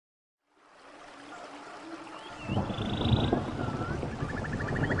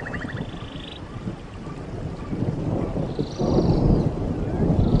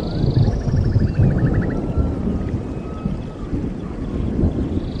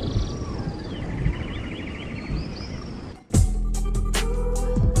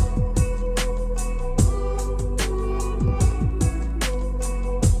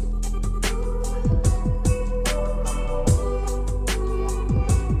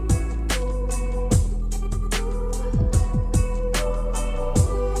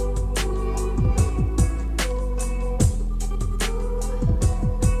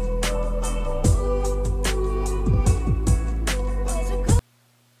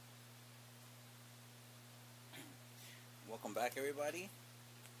Welcome back, everybody,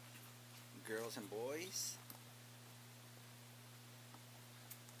 girls and boys.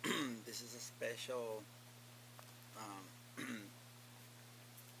 This is a special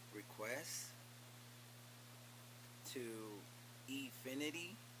request to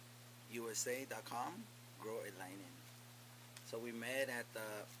efinityusa.com, Grow Enlightened. So we met at the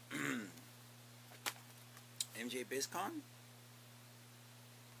MJ BizCon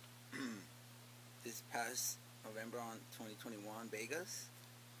this past November on 2021, Vegas.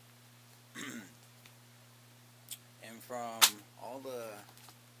 And from all the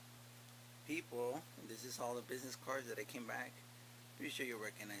people, this is all the business cards that I came back. Pretty sure you'll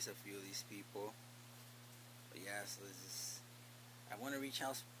recognize a few of these people. But yeah, so this is, I want to reach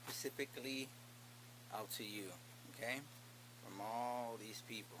out specifically out to you, okay? From all these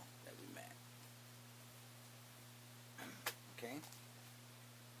people that we met. Okay?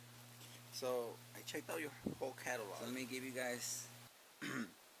 So I checked out your whole catalog. So let me give you guys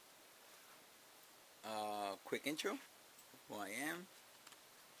a quick intro of who I am.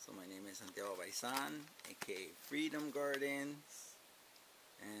 So my name is Santiago Baisan, aka Freedom Gardens,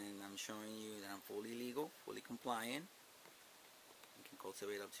 and I'm showing you that I'm fully legal, fully compliant. You can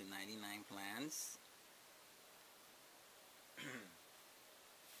cultivate up to 99 plants.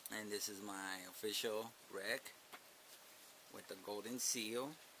 And this is my official rec with the golden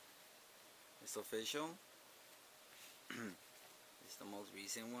seal. It's official. It's the most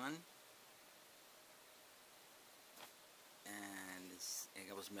recent one, and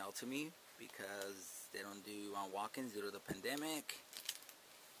it was mailed to me because they don't do walk-ins due to the pandemic,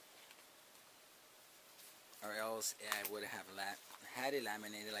 or else I would have had it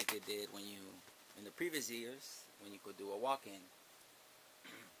laminated like they did when you in the previous years when you could do a walk-in.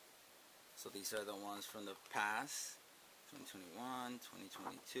 So these are the ones from the past, 2021,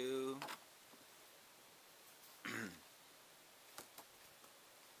 2022.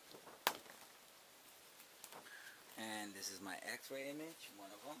 And this is my x-ray image, one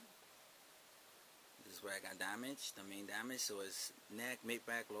of them. This is where I got damaged, the main damage. So it's neck,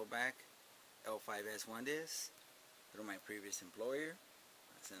 mid-back, low back, L5S1 disc through my previous employer.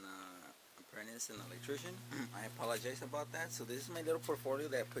 As an apprentice and electrician. I apologize about that. So this is my little portfolio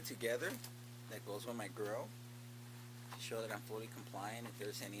that I put together that goes with my grow to show that I'm fully compliant. If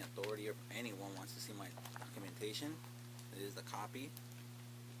there's any authority or anyone wants to see my documentation, this is the copy.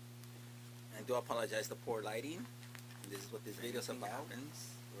 I do apologize for poor lighting. This is what this video is about.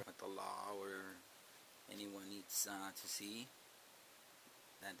 With the law, or anyone needs to see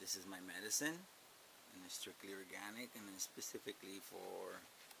that this is my medicine, and it's strictly organic, and it's specifically for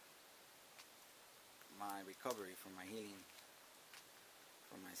my recovery, for my healing,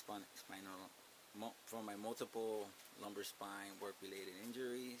 for my for my multiple lumbar spine work-related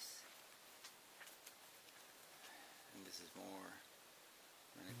injuries. And this is more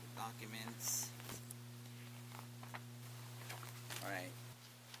medical documents. Alright.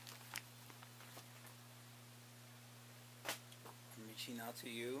 I'm reaching out to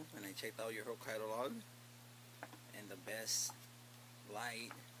you, and I checked out your whole catalog, and the best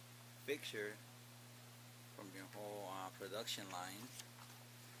light fixture from your whole production line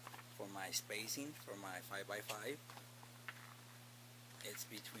for my spacing, for my 5x5, it's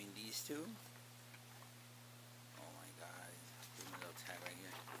between these two. Oh my god, give me a little tag right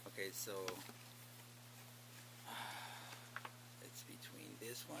here. Okay, so it's between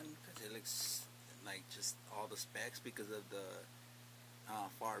this one, because it looks like just all the specs because of the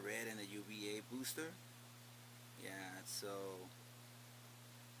far red and the UVA booster. Yeah, so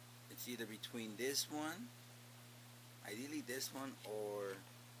it's either between this one, ideally this one, or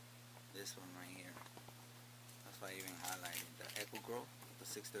this one right here. That's why I even highlighted the Echo Grow with the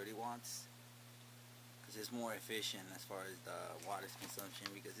 630 watts, because it's more efficient as far as the wattage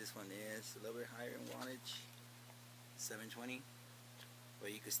consumption, because this one is a little bit higher in wattage, 720,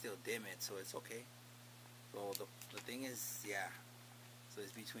 but you can still dim it, so it's okay. So the thing is, yeah, so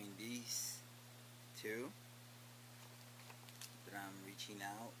it's between these two that I'm reaching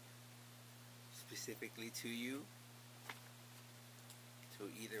out specifically to you, to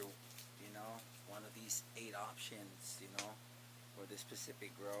either, you know, one of these 8 options, you know, for this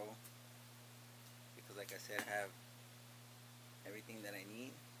specific grow, because like I said, I have everything that I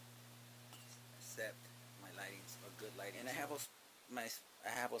need except my lighting's a good lighting. And I have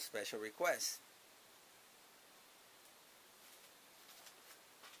a special request.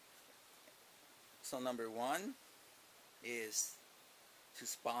 So number 1 is to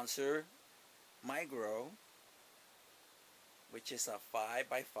sponsor my grow, which is a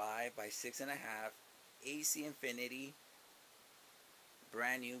 5x5 by 6.5 AC Infinity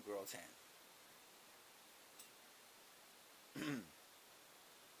brand new grow tent.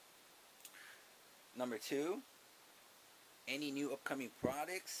 Number 2, any new upcoming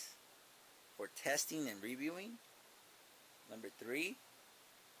products for testing and reviewing. Number 3,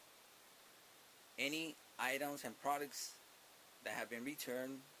 any items and products that have been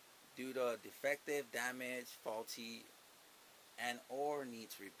returned due to defective, damage, faulty, and or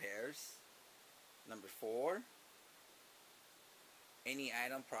needs repairs. Number 4, any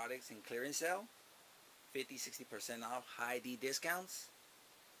item products in clearance sale, 50-60% off, high D discounts.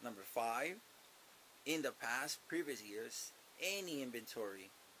 Number 5, in the past, previous years, any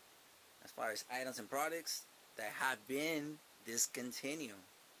inventory as far as items and products that have been discontinued.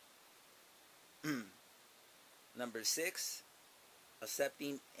 Number 6,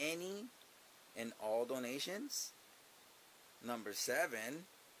 accepting any and all donations. Number 7,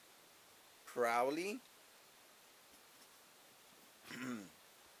 proudly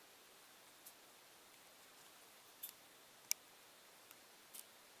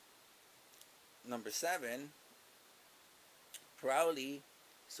Number 7, proudly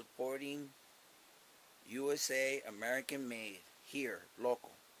supporting USA, American made, here,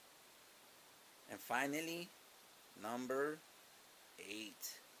 local. And finally, number 8,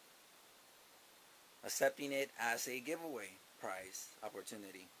 accepting it as a giveaway prize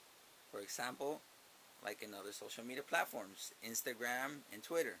opportunity. For example, like in other social media platforms, Instagram and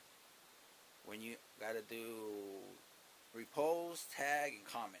Twitter, when you gotta do repost, tag, and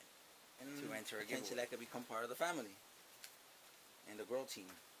comment to enter a giveaway. That could become part of the family and the Grow team.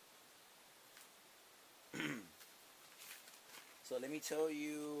 So let me tell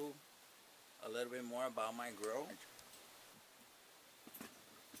you a little bit more about my Grow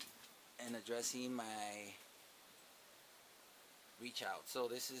and addressing my reach out. So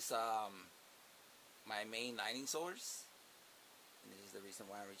this is my main lighting source, and this is the reason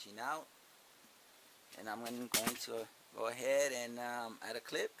why I'm reaching out. And I'm going to go ahead and add a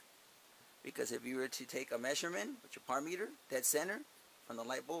clip, because if you were to take a measurement with your par meter, dead center from the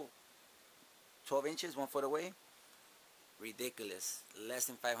light bulb, 12 inches, 1 foot away, ridiculous, less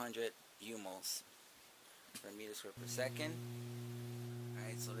than 500 UMOs per meter square per second.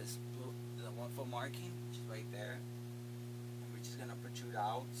 Alright, so let's put the 1 foot marking, which is right there, and we're just going to protrude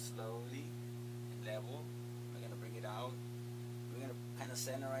out slowly and level. We're going to bring it out. We're going to kind of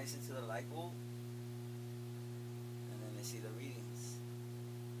centerize it to the light bulb, and then let's see the readings.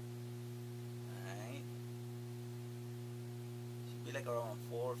 Alright, should be like around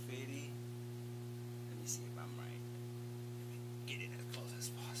 450. Let me see if I'm right. Let me get it as close as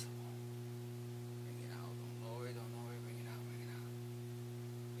possible. Bring it out. Don't lower it. Don't lower it. Bring it out. Bring it out.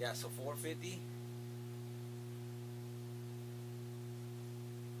 Yeah, so 450.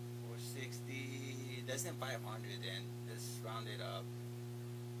 460. Less than 500 then. Let's round it up.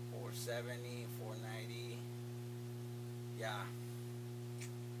 470. 490. Yeah.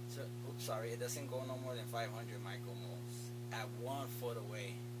 So, oops, sorry. It doesn't go no more than 500 micromoles at 1 foot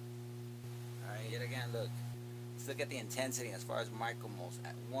away. Alright, yet again, look. Let's look at the intensity as far as micromoles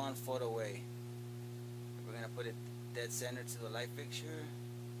at 1 foot away. We're going to put it dead center to the light fixture,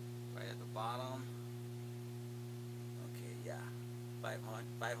 right at the bottom. Okay, yeah.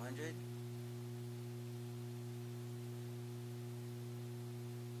 500.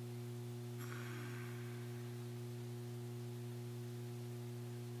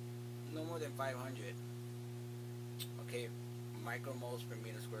 No more than 500. Okay, micromoles per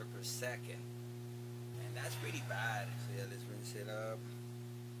meter square per second. And that's pretty bad. So yeah, let's rinse it up.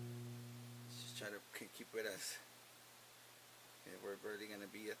 Let's just try to keep it as... Okay, we're barely going to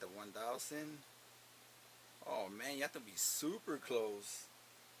be at the 1000. Oh man, you have to be super close.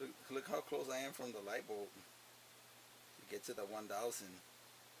 Look how close I am from the light bulb to get to the 1000.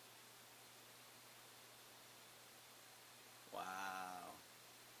 Wow.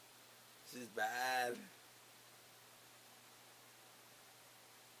 This is bad.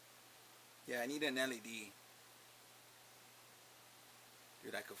 Yeah, I need an LED.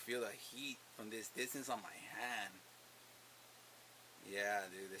 Dude, I could feel the heat from this distance on my hand. Yeah,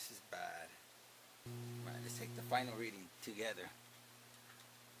 dude, this is bad. Alright, let's take the final reading together,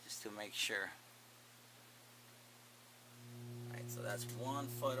 just to make sure. Alright, so that's 1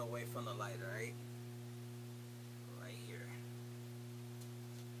 foot away from the light, right? Right here.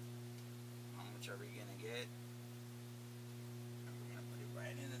 How much are we gonna get? We're gonna put it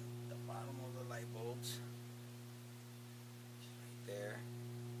right in the bottom of the light bulbs. Just right there.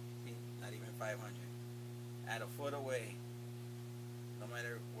 Not even 500. At a foot away. No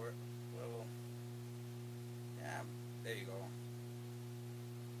matter where, well, yeah, there you go.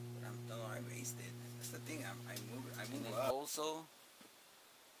 But I raised it. That's the thing. I move up. Also,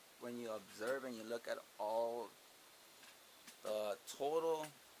 when you observe and you look at all the total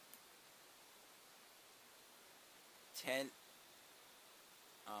tent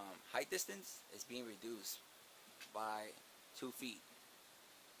height distance is being reduced by 2 feet,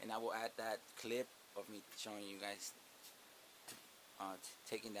 and I will add that clip of me showing you guys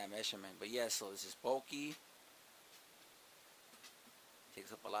taking that measurement. But yeah, so this is bulky,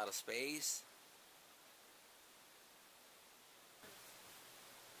 takes up a lot of space.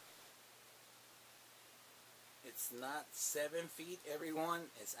 It's not 7 feet, everyone.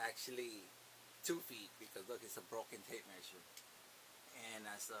 It's actually 2 feet, because look, it's a broken tape measure. And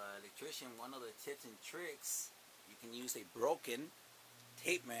as an electrician, one of the tips and tricks, you can use a broken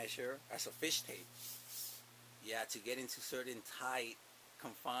tape measure as a fish tape. Yeah, to get into certain tight,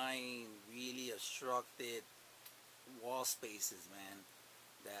 confined, really obstructed wall spaces, man.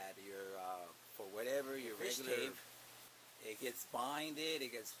 That you're, for whatever your fish tape, it gets binded,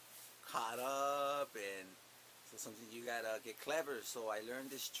 it gets caught up, and so something you gotta get clever. So I learned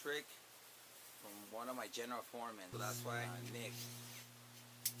this trick from one of my general foremen. So that's why Nick,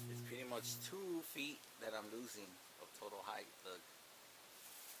 it's pretty much 2 feet that I'm losing of total height. Look.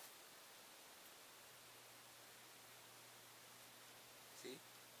 See?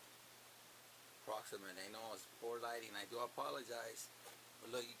 Approximate. I know it's poor lighting. I do apologize.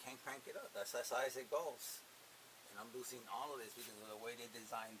 But look, you can't crank it up. That's as high as it goes. And I'm losing all of this because of the way they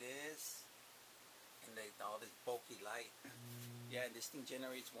designed this. And all this bulky light. Yeah, and this thing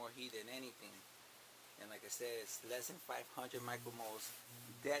generates more heat than anything. And like I said, it's less than 500 micromoles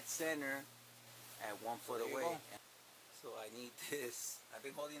dead center at 1 foot away. So I need this. I've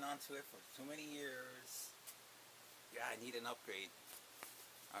been holding on to it for too many years. Yeah, I need an upgrade.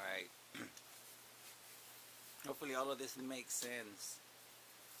 Alright. Hopefully all of this makes sense.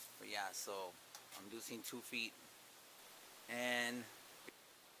 But yeah, so I'm losing 2 feet. And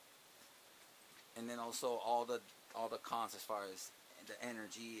then also all the cons as far as the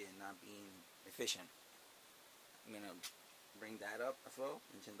energy and not being efficient. I'm gonna bring that up as well,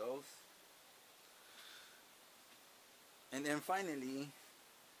 mention those. And then finally,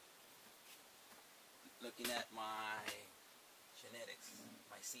 looking at my genetics,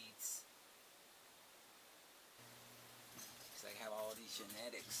 my seeds. So I have all these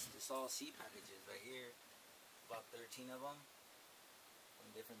genetics. It's all seed packages right here. About 13 of them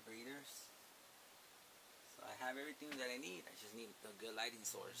from different breeders. So I have everything that I need. I just need a good lighting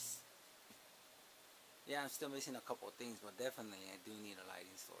source. Yeah, I'm still missing a couple of things, but definitely I do need a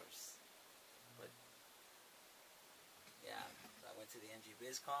lighting source. But yeah, I went to the MG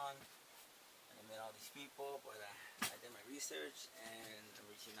BizCon and I met all these people, but I did my research and I'm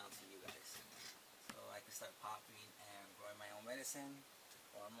reaching out to you guys. So I can start popping and growing my own medicine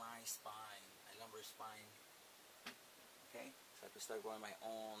for my spine, my lumbar spine. Okay, so I can start growing my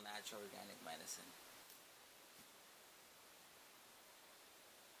own natural organic medicine.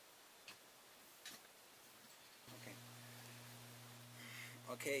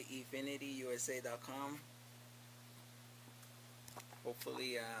 Okay, efinityusa.com.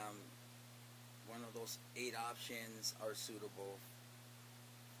 Hopefully one of those 8 options are suitable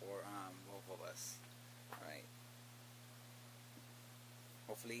for both of us. Alright.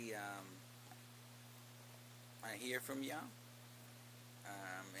 Hopefully I hear from y'all.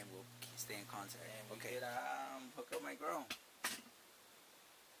 And we'll stay in contact. And we could hook up my girl.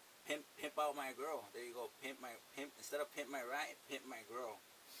 Pimp out my girl. There you go. Pimp instead of pimp my ride, pimp my girl.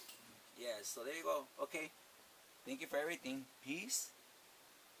 Yeah, so there you go. Okay. Thank you for everything. Peace,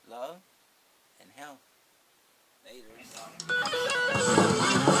 love, and health. Later.